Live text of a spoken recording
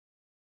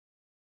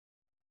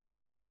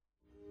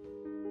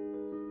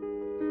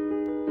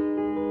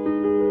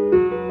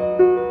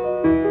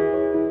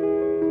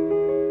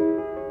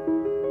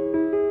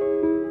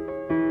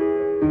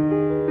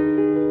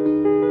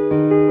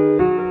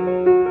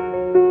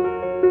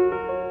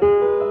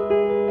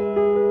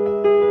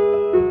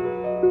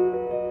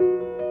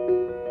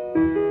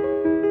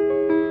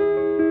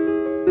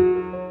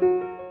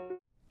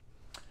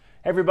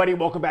everybody?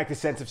 Welcome back to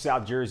Sense of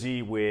South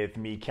Jersey with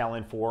me,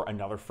 Kellen, for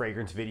another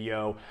fragrance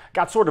video.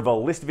 Got sort of a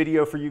list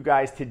video for you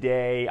guys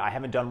today. I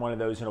haven't done one of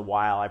those in a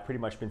while. I've pretty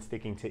much been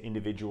sticking to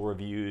individual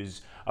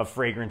reviews of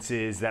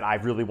fragrances that I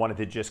really wanted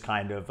to just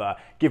kind of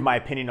give my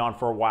opinion on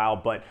for a while.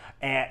 But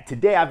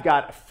today I've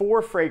got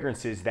 4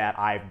 fragrances that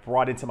I've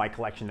brought into my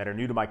collection that are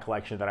new to my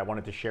collection that I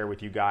wanted to share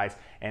with you guys,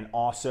 and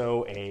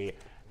also a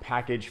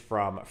package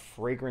from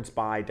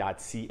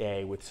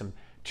fragrancebuy.ca with some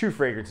 2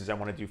 fragrances I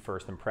want to do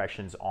first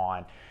impressions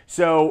on.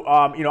 So,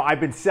 I've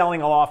been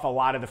selling off a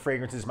lot of the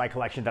fragrances in my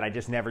collection that I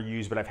just never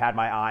use, but I've had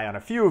my eye on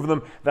a few of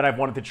them that I've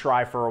wanted to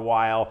try for a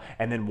while,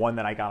 and then one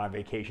that I got on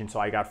vacation. So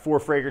I got 4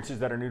 fragrances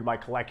that are new to my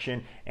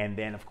collection, and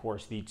then, of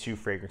course, the 2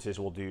 fragrances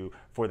we'll do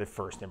for the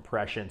first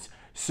impressions.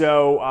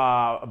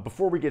 So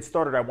before we get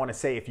started, I want to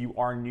say if you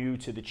are new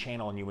to the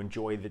channel and you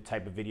enjoy the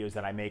type of videos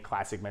that I make,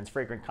 classic men's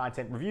fragrance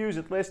content reviews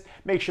and lists,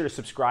 make sure to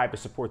subscribe to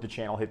support the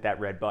channel, hit that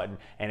red button,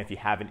 and if you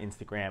have an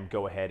Instagram,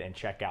 go ahead and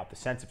check out the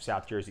Sense of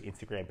South Jersey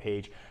Instagram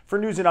page for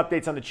news and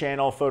updates on the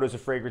channel, photos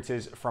of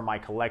fragrances from my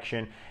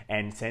collection,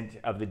 and scent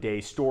of the day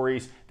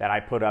stories that I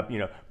put up,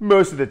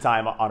 most of the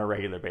time on a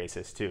regular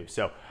basis too.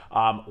 So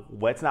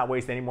let's not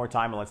waste any more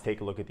time and let's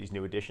take a look at these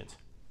new additions.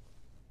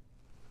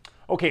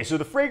 Okay, so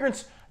the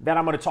fragrance that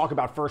I'm going to talk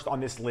about first on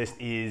this list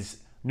is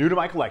new to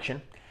my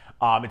collection.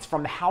 It's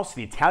from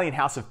the Italian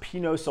house of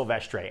Pinot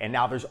Silvestre, and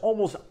now there's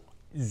almost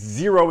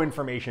zero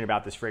information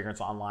about this fragrance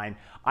online.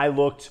 I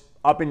looked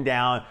up and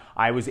down.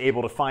 I was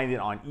able to find it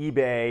on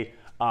eBay,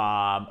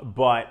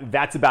 but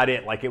that's about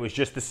it. Like, it was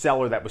just the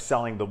seller that was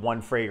selling the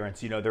one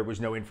fragrance. There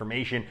was no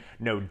information,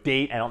 no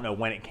date. I don't know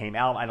when it came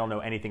out. I don't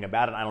know anything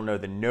about it. I don't know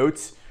the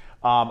notes.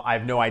 I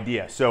have no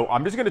idea. So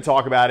I'm just going to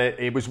talk about it.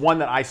 It was one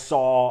that I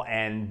saw,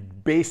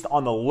 and based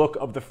on the look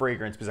of the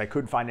fragrance, because I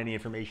couldn't find any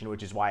information,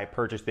 which is why I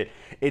purchased it,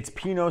 it's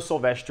Pinot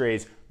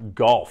Silvestre's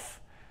Golf.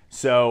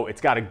 So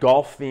it's got a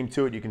golf theme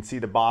to it. You can see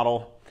the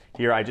bottle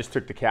here. I just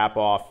took the cap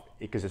off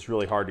because it's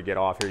really hard to get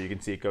off here. You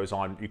can see it goes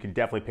on. You can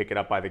definitely pick it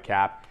up by the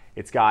cap.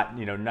 It's got,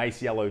 nice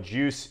yellow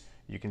juice.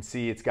 You can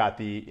see it's got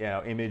the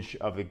image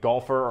of the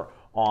golfer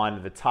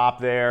on the top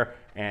there,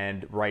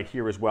 and right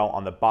here as well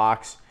on the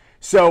box.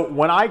 So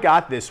when I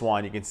got this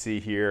one, you can see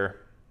here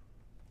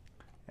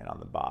and on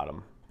the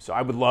bottom. So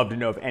I would love to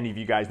know if any of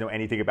you guys know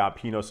anything about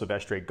Pinot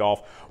Silvestre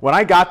Golf. When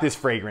I got this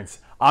fragrance,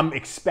 I'm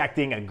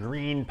expecting a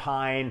green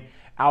pine,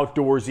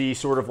 outdoorsy,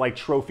 sort of like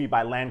Trophy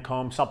by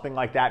Lancôme, something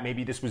like that.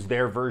 Maybe this was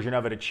their version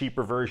of it, a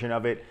cheaper version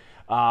of it.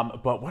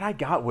 But what I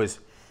got was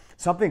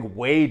something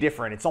way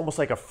different. It's almost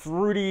like a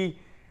fruity,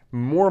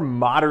 more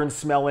modern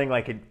smelling,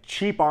 like a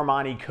cheap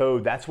Armani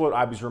Code. That's what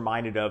I was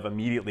reminded of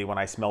immediately when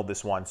I smelled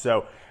this one.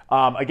 So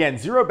again,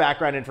 zero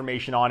background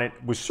information on it.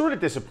 Was sort of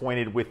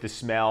disappointed with the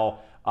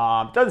smell.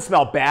 Doesn't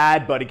smell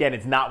bad, but again,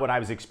 it's not what I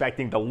was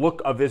expecting. The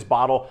look of this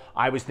bottle,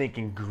 I was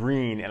thinking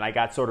green, and I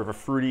got sort of a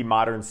fruity,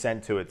 modern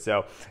scent to it.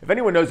 So if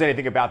anyone knows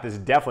anything about this,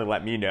 definitely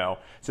let me know.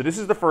 So this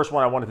is the first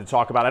one I wanted to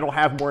talk about. I don't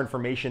have more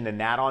information than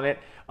that on it.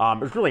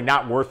 It's really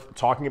not worth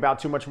talking about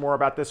too much more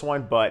about this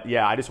one, but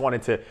yeah, I just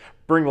wanted to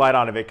bring light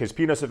on it because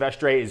Pinot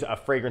Silvestre is a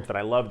fragrance that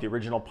I love, the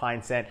original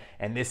pine scent,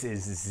 and this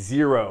is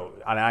zero,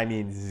 and I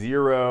mean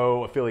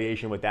zero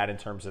affiliation with that in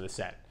terms of the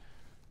scent.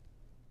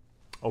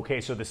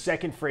 Okay, so the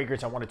second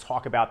fragrance I want to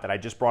talk about that I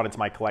just brought into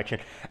my collection,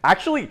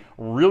 actually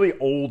really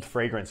old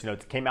fragrance.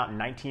 It came out in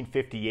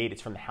 1958.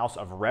 It's from the house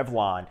of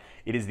Revlon.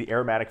 It is the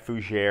aromatic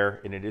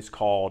fougere, and it is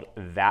called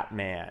That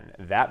Man.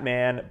 That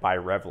Man by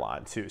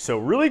Revlon too. So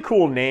really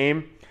cool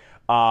name.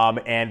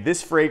 And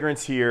this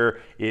fragrance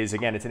here is,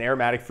 again, it's an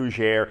aromatic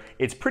fougere.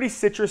 It's pretty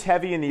citrus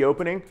heavy in the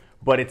opening,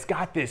 but it's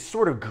got this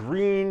sort of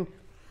green,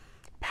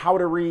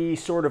 powdery,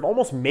 sort of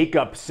almost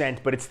makeup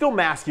scent, but it's still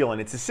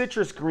masculine. It's a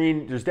citrus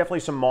green. There's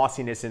definitely some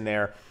mossiness in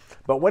there.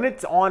 But when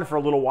it's on for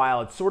a little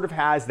while, it sort of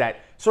has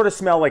that sort of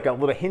smell, like a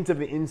little hint of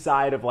the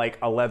inside of like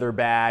a leather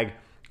bag.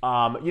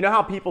 You know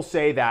how people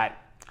say that,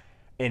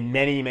 and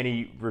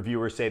many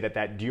reviewers say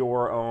that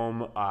Dior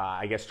Homme,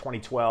 I guess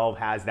 2012,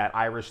 has that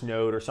iris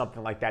note or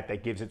something like that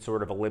that gives it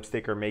sort of a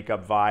lipstick or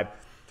makeup vibe.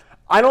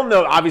 I don't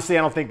know, obviously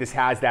I don't think this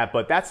has that,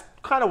 but that's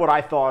kind of what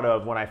I thought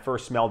of when I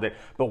first smelled it.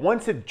 But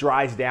once it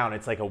dries down,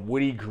 it's like a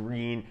woody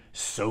green,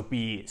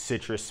 soapy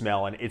citrus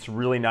smell, and it's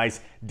really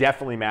nice,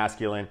 definitely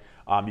masculine.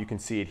 You can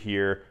see it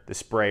here, the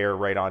sprayer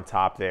right on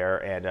top there,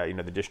 and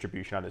the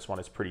distribution on this one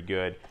is pretty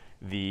good.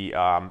 The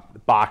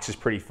box is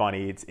pretty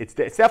funny. It's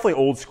definitely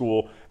old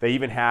school. They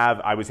even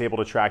have, I was able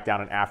to track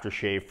down an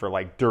aftershave for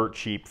like dirt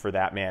cheap for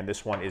That Man.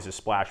 This one is a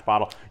splash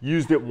bottle.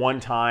 Used it one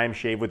time,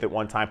 shaved with it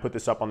one time, put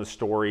this up on the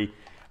story.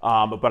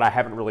 But I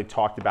haven't really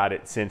talked about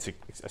it since,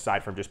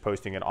 aside from just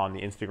posting it on the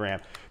Instagram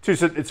too.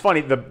 So it's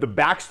funny, the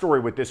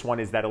backstory with this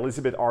one is that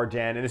Elizabeth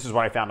Arden, and this is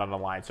what I found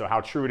online, so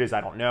how true it is, I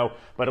don't know,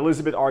 but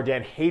Elizabeth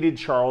Arden hated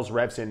Charles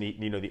Revson,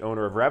 the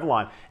owner of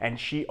Revlon, and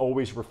she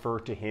always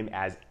referred to him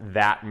as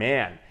That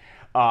Man.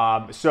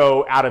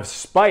 So out of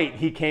spite,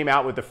 he came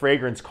out with the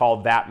fragrance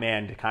called That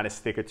Man to kind of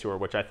stick it to her,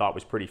 which I thought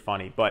was pretty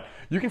funny. But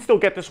you can still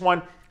get this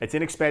one. It's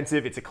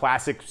inexpensive. It's a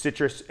classic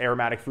citrus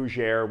aromatic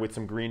fougere with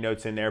some green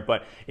notes in there,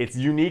 but it's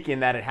unique in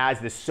that it has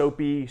this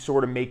soapy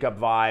sort of makeup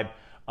vibe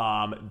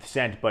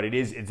scent, but it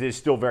is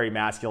still very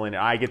masculine.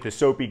 I get the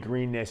soapy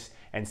greenness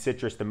and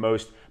citrus the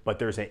most, but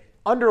there's an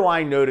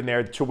underlying note in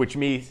there to which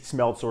me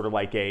smelled sort of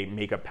like a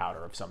makeup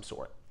powder of some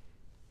sort.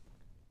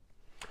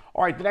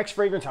 All right, the next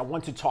fragrance I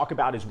want to talk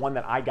about is one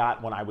that I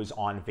got when I was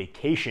on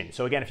vacation.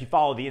 So again, if you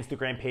follow the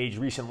Instagram page,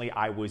 recently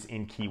I was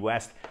in Key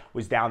West,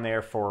 was down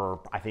there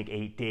for I think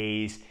 8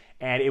 days,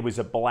 and it was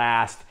a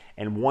blast.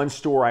 And one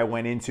store I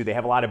went into, they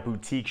have a lot of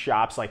boutique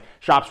shops, like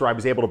shops where I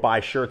was able to buy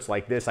shirts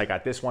like this. I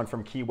got this one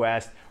from Key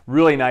West,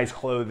 really nice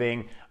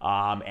clothing.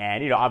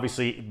 And you know,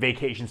 obviously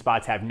vacation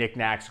spots have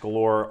knickknacks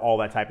galore, all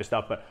that type of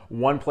stuff. But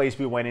one place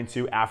we went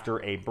into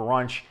after a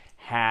brunch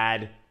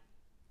had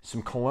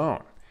some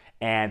cologne.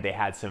 And they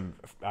had some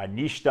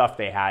niche stuff.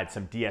 They had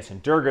some DS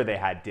and Durga. They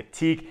had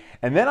Diptyque.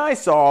 And then I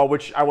saw,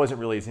 which I wasn't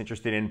really as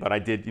interested in, but I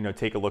did, you know,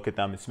 take a look at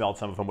them and smelled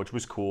some of them, which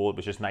was cool. It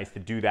was just nice to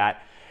do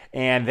that.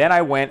 And then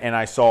I went and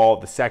I saw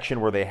the section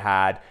where they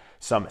had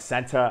some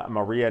Santa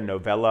Maria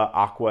Novella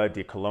Acqua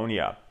di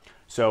Colonia.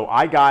 So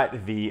I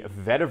got the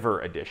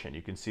Vetiver edition.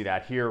 You can see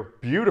that here.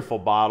 Beautiful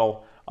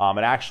bottle.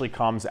 It actually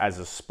comes as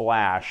a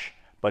splash,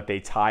 but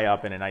they tie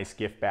up in a nice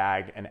gift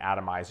bag and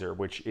atomizer,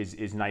 which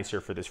is nicer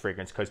for this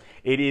fragrance because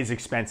it is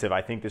expensive.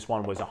 I think this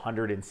one was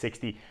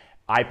 $160.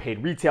 I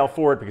paid retail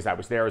for it because I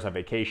was there, I was on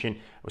vacation,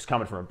 I was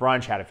coming from a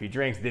brunch, had a few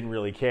drinks, didn't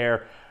really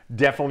care.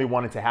 Definitely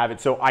wanted to have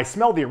it. So I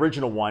smelled the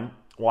original one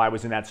while I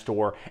was in that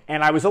store,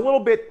 and I was a little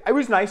bit, it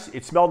was nice.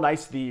 It smelled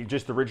nice,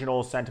 just the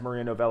original Santa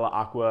Maria Novella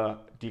Acqua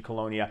di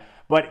Colonia,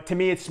 but to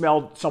me it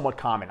smelled somewhat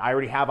common. I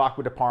already have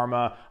Acqua di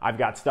Parma. I've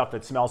got stuff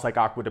that smells like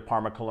Acqua di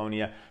Parma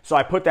Colonia, so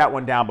I put that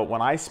one down. But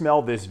when I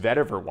smell this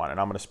Vetiver one, and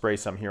I'm going to spray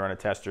some here on a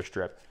tester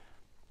strip,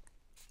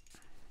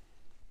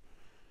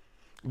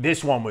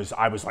 this one was,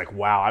 I was like,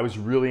 wow, I was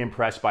really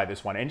impressed by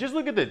this one. And just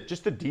look at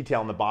the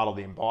detail in the bottle,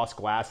 the embossed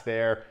glass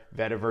there,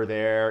 Vetiver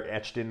there,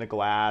 etched in the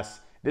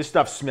glass. This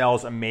stuff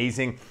smells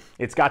amazing.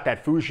 It's got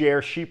that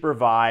fougere, sheeper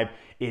vibe.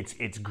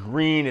 It's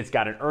green, it's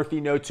got an earthy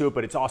note to it,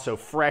 but it's also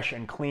fresh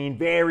and clean.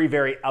 Very,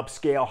 very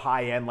upscale,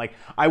 high end. Like,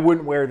 I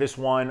wouldn't wear this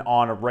one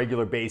on a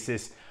regular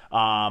basis.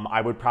 I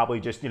would probably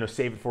just, you know,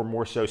 save it for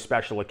more so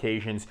special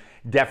occasions.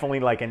 Definitely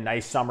like a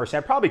nice summer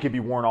scent. Probably could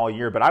be worn all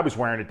year, but I was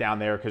wearing it down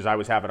there because I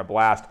was having a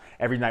blast.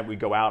 Every night we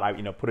go out, I,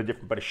 you know, put a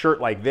different, but a shirt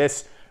like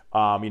this,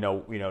 you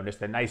know,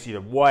 just a nice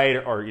either white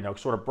or, you know,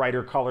 sort of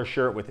brighter color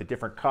shirt with a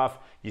different cuff.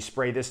 You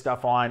spray this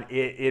stuff on,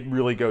 it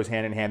really goes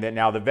hand in hand.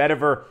 Now the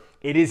Vetiver,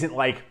 it isn't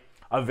like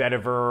a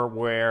Vetiver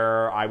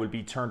where I would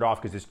be turned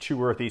off because it's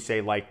too earthy.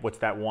 Say like, what's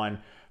that one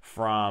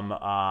from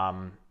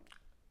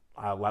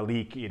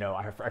Lalique, you know,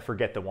 I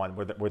forget the one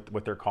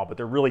what they're called, but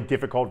they're really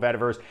difficult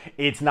Vetivers.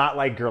 It's not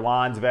like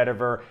Guerlain's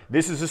Vetiver.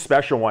 This is a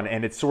special one,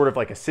 and it's sort of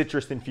like a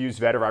citrus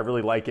infused Vetiver. I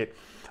really like it.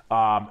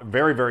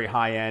 Very, very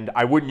high end.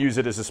 I wouldn't use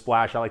it as a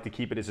splash. I like to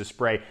keep it as a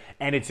spray,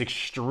 and it's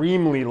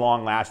extremely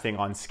long lasting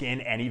on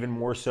skin and even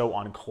more so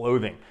on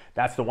clothing.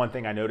 That's the one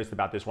thing I noticed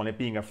about this one. It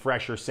being a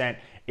fresher scent,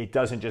 it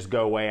doesn't just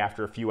go away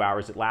after a few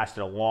hours. It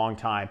lasted a long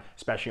time,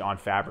 especially on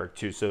fabric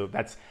too. So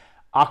that's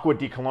Acqua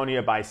di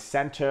Colonia by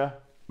Santa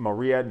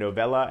Maria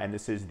Novella, and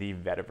this is the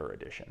Vetiver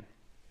edition.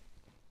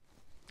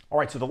 All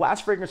right, so the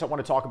last fragrance I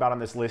want to talk about on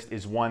this list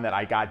is one that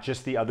I got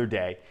just the other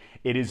day.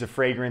 It is a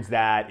fragrance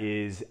that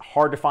is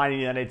hard to find in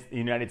the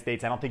United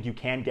States. I don't think you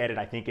can get it.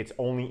 I think it's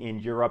only in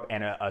Europe,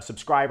 and a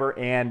subscriber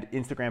and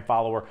Instagram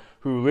follower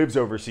who lives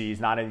overseas,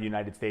 not in the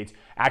United States,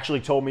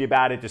 actually told me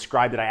about it,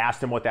 described it. I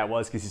asked him what that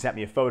was because he sent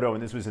me a photo,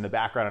 and this was in the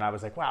background, and I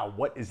was like, wow,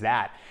 what is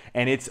that?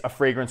 And it's a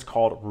fragrance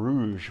called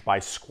Rouge by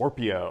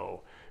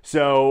Scorpio.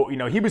 So, you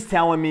know, he was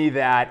telling me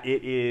that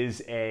it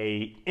is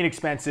a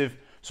inexpensive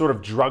sort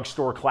of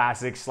drugstore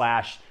classic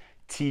slash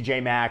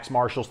TJ Maxx,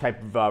 Marshall's type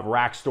of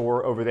rack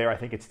store over there. I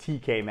think it's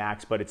TK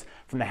Maxx, but it's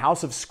from the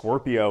House of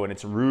Scorpio, and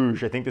it's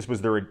Rouge. I think this was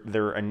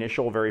their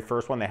initial, very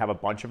first one. They have a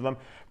bunch of them.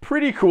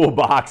 Pretty cool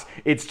box.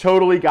 It's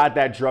totally got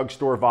that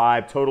drugstore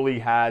vibe. Totally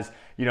has,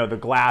 you know, the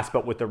glass,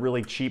 but with the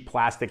really cheap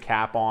plastic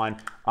cap on.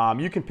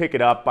 You can pick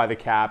it up by the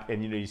cap,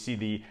 and you know, you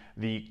see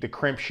the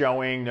crimp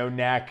showing, no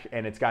neck,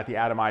 and it's got the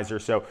atomizer.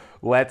 So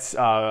let's you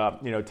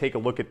know, take a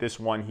look at this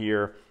one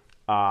here.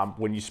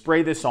 When you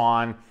spray this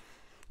on,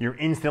 you're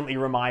instantly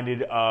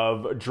reminded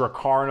of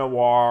Drakkar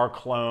Noir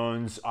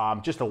clones,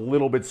 just a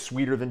little bit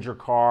sweeter than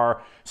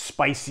Drakkar,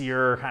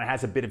 spicier, kind of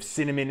has a bit of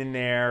cinnamon in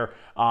there,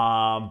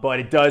 but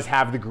it does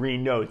have the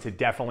green notes. It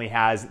definitely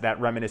has that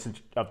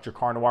reminiscence of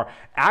Drakkar Noir.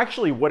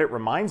 Actually, what it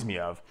reminds me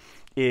of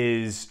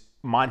is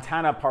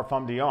Montana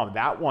Parfum d'Homme.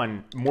 That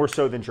one more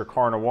so than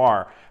Drakkar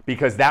Noir,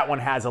 because that one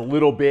has a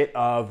little bit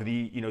of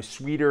the, you know,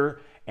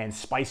 sweeter and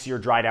spicier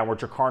dry down, where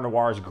Drakkar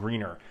Noir is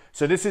greener.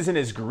 So this isn't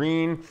as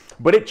green,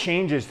 but it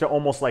changes to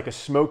almost like a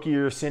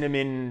smokier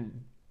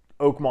cinnamon,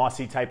 oak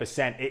mossy type of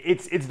scent.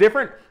 It's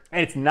different.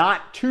 And it's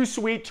not too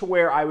sweet to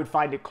where I would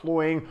find it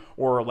cloying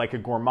or like a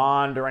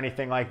gourmand or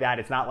anything like that.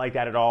 It's not like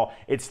that at all.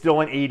 It's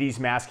still an 80s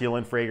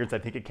masculine fragrance. I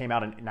think it came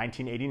out in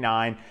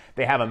 1989.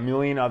 They have a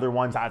million other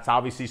ones. It's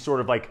obviously sort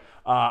of like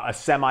a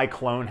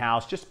semi-clone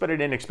house, but an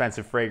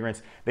inexpensive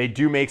fragrance. They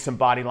do make some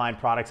body line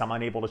products. I'm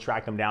unable to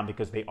track them down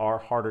because they are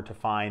harder to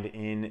find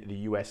in the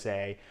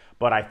USA.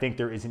 But I think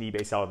there is an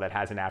eBay seller that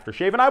has an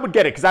aftershave, and I would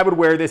get it because I would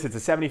wear this. It's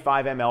a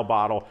 75 ml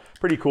bottle.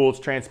 Pretty cool. It's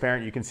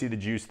transparent. You can see the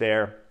juice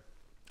there.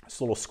 This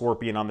little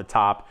scorpion on the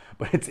top,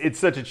 but it's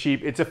such a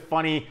cheap, it's a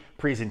funny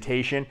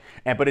presentation,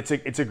 but it's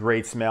a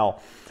great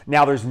smell.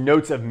 Now there's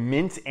notes of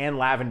mint and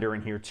lavender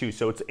in here too,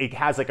 so it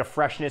has like a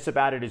freshness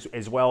about it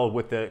as well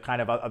with the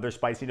kind of other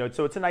spicy notes.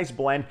 So it's a nice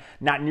blend.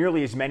 Not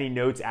nearly as many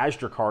notes as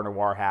Drakkar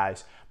Noir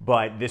has,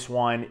 but this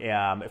one,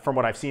 from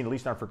what I've seen, at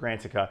least on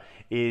Fragrantica,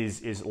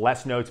 is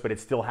less notes, but it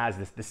still has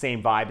the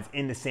same vibe. It's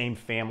in the same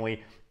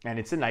family. And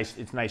it's a nice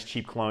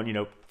cheap cologne, you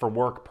know, for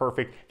work,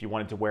 perfect. If you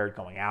wanted to wear it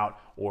going out,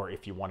 or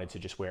if you wanted to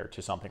just wear it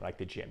to something like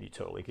the gym, you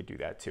totally could do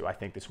that too. I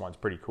think this one's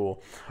pretty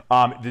cool.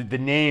 The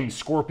name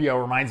Scorpio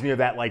reminds me of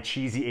that like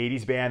cheesy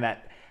 80s band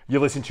that you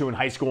listened to in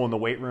high school in the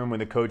weight room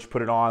when the coach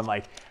put it on,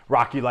 like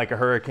rock you like a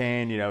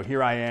hurricane, you know,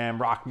 here I am,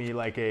 rock me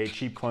like a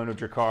cheap clone of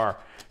Drakkar.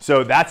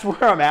 So that's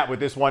where I'm at with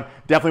this one.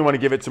 Definitely want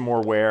to give it some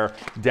more wear.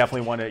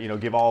 Definitely want to, you know,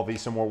 give all of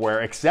these some more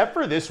wear, except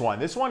for this one.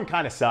 This one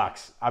kind of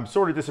sucks. I'm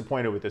sort of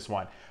disappointed with this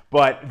one.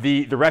 But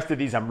the rest of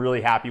these I'm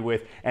really happy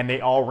with, and they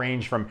all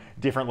range from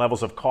different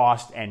levels of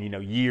cost and, you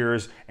know,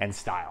 years and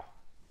style.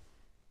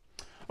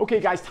 Okay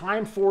guys,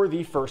 time for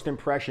the first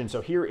impression.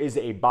 So here is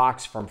a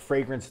box from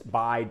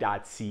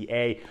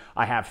fragrancebuy.ca.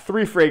 I have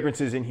 3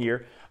 fragrances in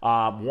here.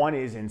 One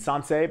is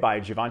Insensé by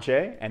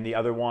Givenchy, and the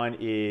other one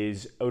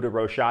is Eau de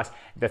Rochas.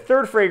 The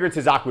third fragrance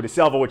is Acqua di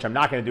Selva, which I'm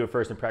not going to do a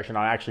first impression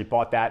on. I actually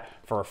bought that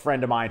for a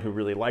friend of mine who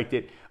really liked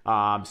it.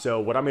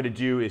 So what I'm going to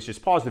do is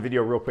just pause the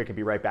video real quick and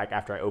be right back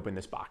after I open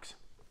this box.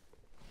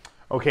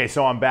 Okay,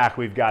 so I'm back.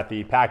 We've got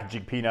the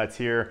packaging peanuts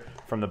here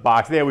from the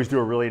box. They always do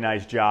a really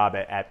nice job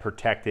at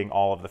protecting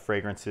all of the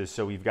fragrances.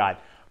 So we've got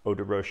Eau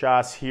de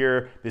Rochas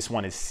here. This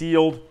one is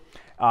sealed.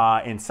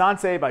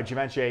 Insensé by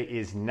Givenchy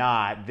is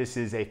not. This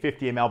is a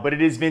 50 ml, but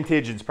it is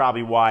vintage. It's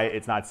probably why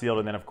it's not sealed.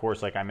 And then, of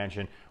course, like I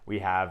mentioned, we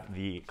have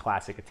the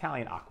classic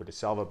Italian Acqua di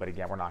Selva. But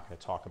again, we're not going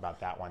to talk about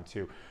that one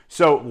too.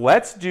 So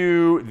let's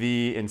do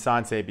the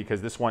Insensé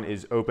because this one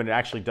is open. It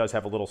actually does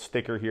have a little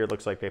sticker here. It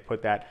looks like they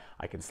put that.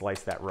 I can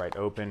slice that right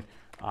open.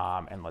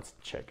 And let's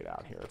check it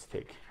out here. Let's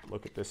take a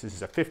look at this. This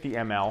is a 50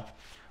 ml.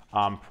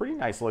 Pretty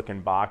nice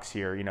looking box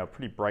here, you know,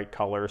 pretty bright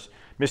colors.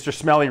 Mr.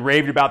 Smelly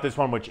raved about this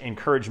one, which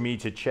encouraged me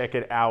to check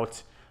it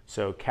out.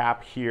 So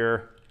cap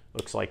here,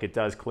 looks like it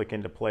does click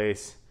into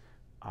place.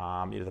 You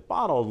know, the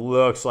bottle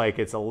looks like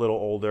it's a little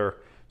older.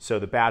 So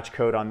the batch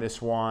code on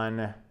this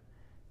one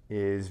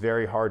is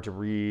very hard to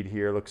read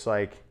here. Looks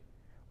like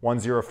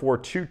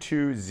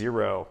 104220.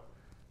 You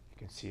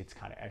can see it's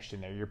kind of etched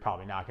in there. You're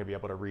probably not going to be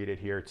able to read it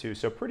here too.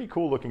 So pretty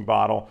cool looking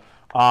bottle.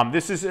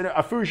 This is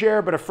a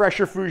fougere, but a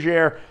fresher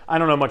fougere. I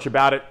don't know much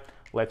about it.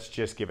 Let's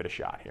just give it a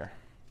shot here.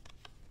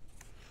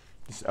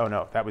 Oh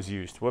no, that was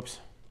used. Whoops.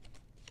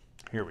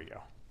 Here we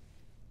go.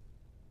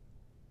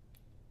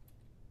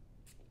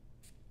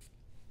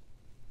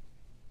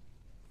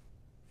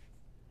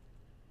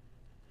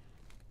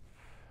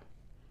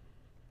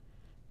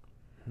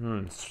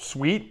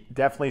 Sweet,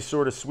 definitely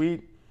sort of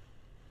sweet.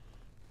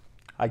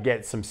 I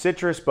get some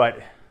citrus,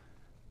 but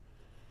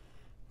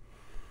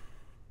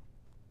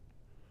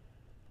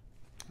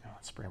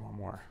let's spray one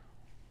more.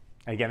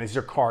 And again, these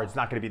are cards,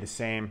 not going to be the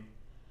same.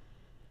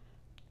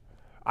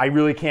 I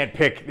really can't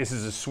pick. This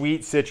is a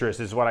sweet citrus,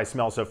 is what I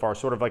smell so far.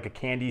 Sort of like a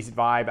candy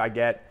vibe I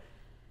get.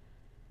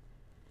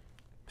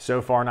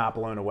 So far, not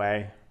blown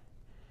away.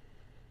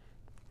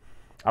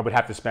 I would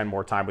have to spend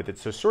more time with it.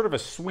 So sort of a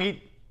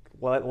sweet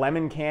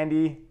lemon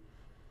candy,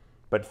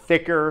 but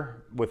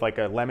thicker with like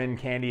a lemon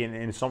candy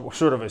and some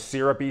sort of a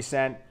syrupy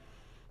scent.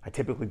 I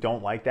typically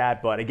don't like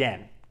that, but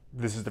again,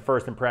 this is the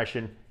first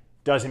impression.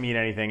 Doesn't mean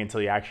anything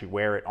until you actually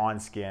wear it on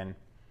skin.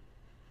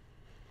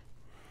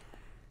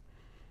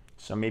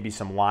 So maybe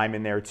some lime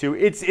in there too.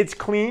 It's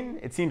clean.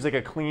 It seems like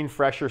a clean,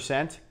 fresher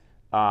scent.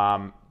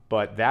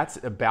 But that's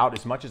about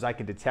as much as I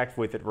can detect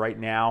with it right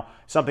now.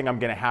 Something I'm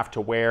gonna have to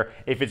wear.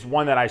 If it's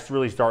one that I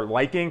really start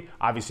liking,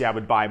 obviously I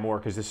would buy more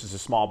because this is a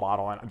small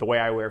bottle. And the way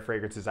I wear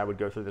fragrances, I would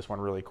go through this one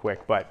really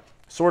quick. But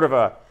sort of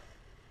a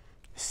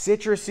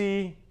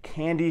citrusy,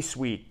 candy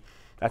sweet.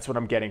 That's what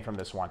I'm getting from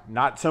this one.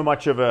 Not so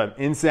much of an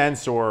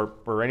incense or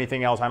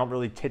anything else. I don't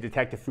really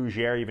detect a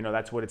fougere, even though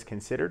that's what it's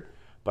considered,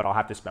 but I'll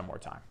have to spend more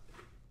time.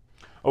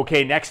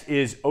 Okay, next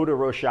is Eau de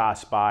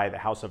Rochas by the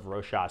House of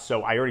Rochas.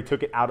 So I already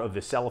took it out of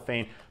the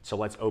cellophane, so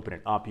let's open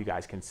it up. You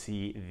guys can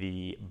see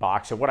the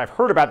box. So what I've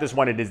heard about this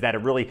one is that a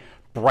really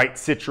bright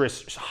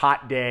citrus,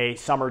 hot day,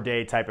 summer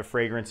day type of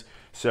fragrance.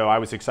 So I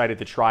was excited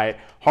to try it.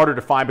 Harder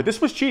to find, but this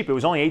was cheap. It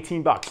was only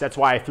 18 bucks. That's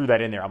why I threw that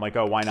in there. I'm like,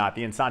 oh, why not?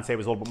 The Insensé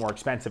was a little bit more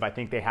expensive. I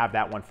think they have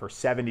that one for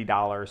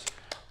 $70.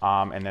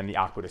 And then the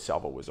Acqua di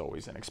Selva was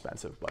always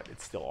inexpensive, but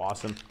it's still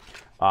awesome.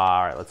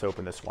 All right, let's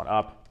open this one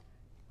up.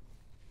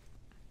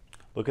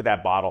 Look at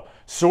that bottle.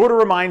 Sort of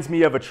reminds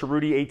me of a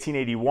Cerruti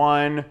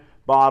 1881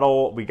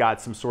 bottle. We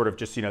got some sort of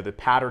just, you know, the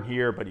pattern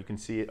here, but you can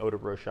see it, eau de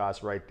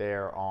rochas right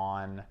there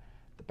on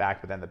the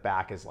back, but then the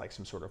back is like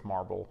some sort of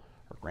marble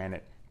or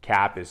granite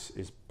cap is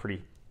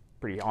pretty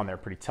on there,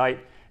 pretty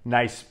tight.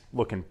 Nice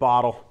looking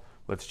bottle.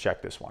 Let's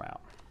check this one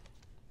out.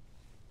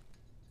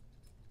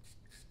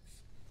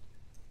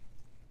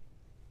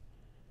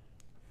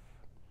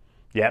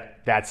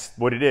 Yep, that's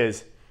what it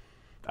is.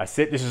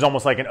 This is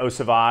almost like an eau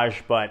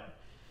sauvage, but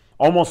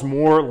almost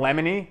more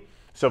lemony.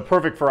 So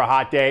perfect for a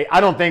hot day.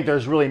 I don't think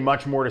there's really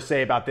much more to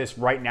say about this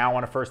right now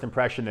on a first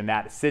impression than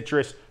that.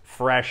 Citrus,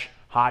 fresh,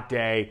 hot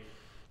day.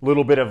 A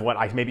little bit of what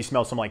I maybe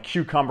smell some like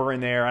cucumber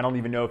in there. I don't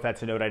even know if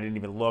that's a note. I didn't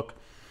even look.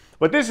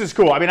 But this is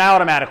cool. I mean, I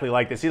automatically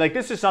like this. See, like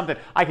this is something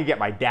I could get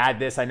my dad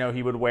this. I know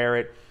he would wear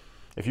it.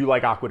 If you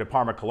like Acqua di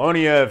Parma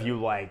Colonia, if you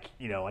like,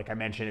 you know, like I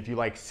mentioned, if you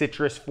like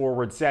citrus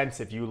forward scents,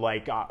 if you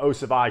like eau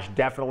sauvage,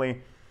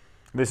 definitely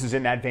this is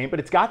in that vein. But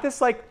it's got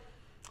this like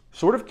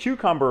sort of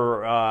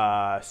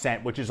cucumber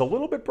scent, which is a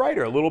little bit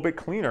brighter, a little bit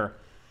cleaner.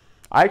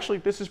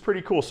 This is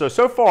pretty cool. So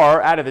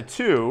far out of the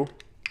two,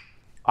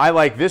 I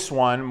like this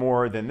one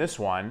more than this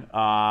one.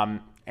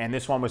 And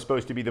this one was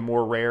supposed to be the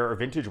more rare or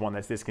vintage one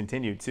that's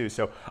discontinued too.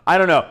 So I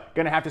don't know,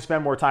 gonna have to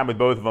spend more time with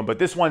both of them, but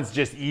this one's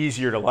just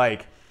easier to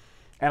like.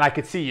 And I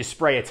could see you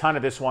spray a ton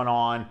of this one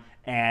on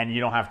and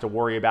you don't have to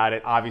worry about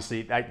it.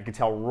 Obviously, I can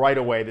tell right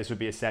away this would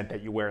be a scent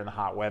that you wear in the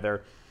hot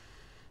weather.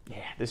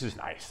 Yeah, this is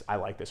nice. I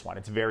like this one.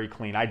 It's very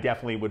clean. I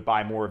definitely would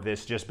buy more of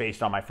this just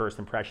based on my first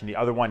impression. The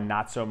other one,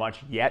 not so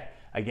much yet.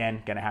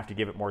 Again, gonna have to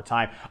give it more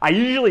time. I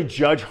usually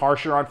judge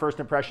harsher on first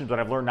impressions, but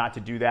I've learned not to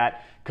do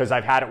that because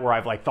I've had it where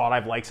I've like thought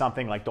I've liked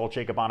something like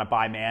Dolce & Gabbana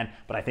by Man,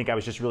 but I think I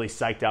was just really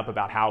psyched up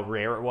about how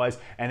rare it was,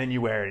 and then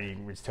you wear it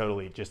and it's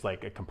totally just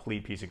like a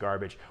complete piece of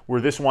garbage.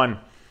 Where this one,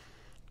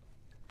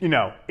 you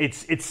know,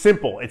 it's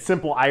simple. It's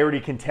simple. I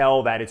already can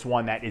tell that it's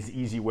one that is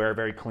easy wear,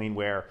 very clean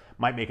wear.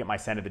 Might make it my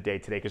scent of the day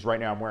today because right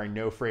now I'm wearing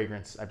no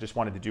fragrance. I've just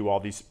wanted to do all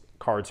these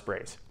card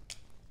sprays.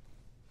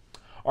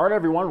 All right,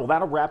 everyone. Well,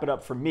 that'll wrap it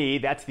up for me.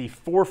 That's the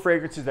 4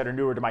 fragrances that are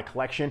newer to my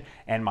collection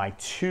and my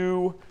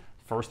 2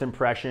 first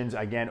impressions.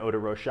 Again, Eau de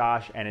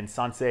Rochas and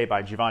Insensé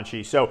by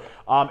Givenchy. So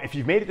if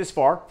you've made it this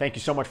far, thank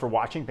you so much for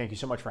watching. Thank you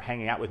so much for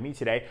hanging out with me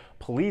today.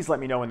 Please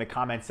let me know in the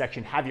comments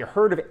section, have you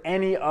heard of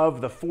any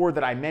of the 4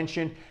 that I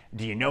mentioned?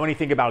 Do you know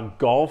anything about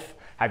Gulf?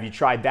 Have you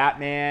tried that,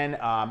 man?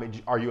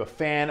 Are you a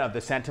fan of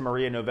the Santa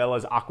Maria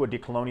Novella's Acqua di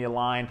Colonia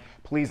line?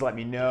 Please let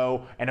me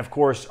know. And of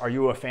course, are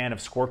you a fan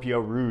of Scorpio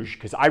Rouge?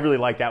 Because I really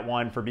like that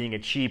one for being a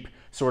cheap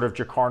sort of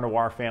Jacquard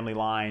Noir family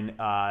line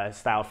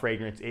style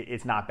fragrance.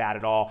 It's not bad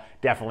at all.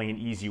 Definitely an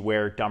easy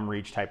wear, dumb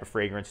reach type of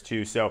fragrance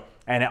too. So,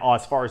 and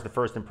as far as the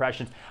first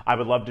impressions, I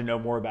would love to know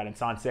more about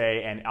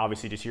Insensé and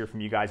obviously just hear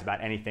from you guys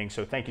about anything.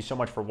 So thank you so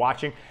much for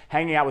watching,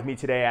 hanging out with me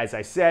today. As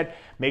I said,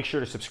 make sure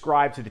to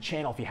subscribe to the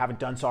channel if you haven't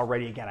done so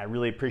already. Again, I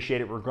really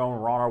appreciate it. We're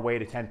on our way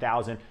to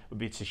 10,000.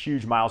 It's a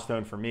huge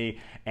milestone for me.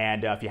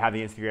 And if you have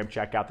the Instagram,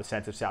 check out the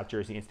Sense of South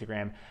Jersey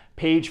Instagram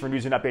page for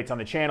news and updates on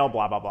the channel,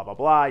 blah, blah, blah, blah,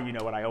 blah. You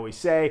know what I always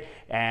say.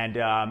 And,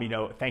 you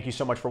know, thank you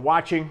so much for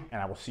watching, and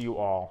I will see you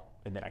all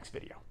in the next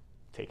video.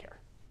 Take care.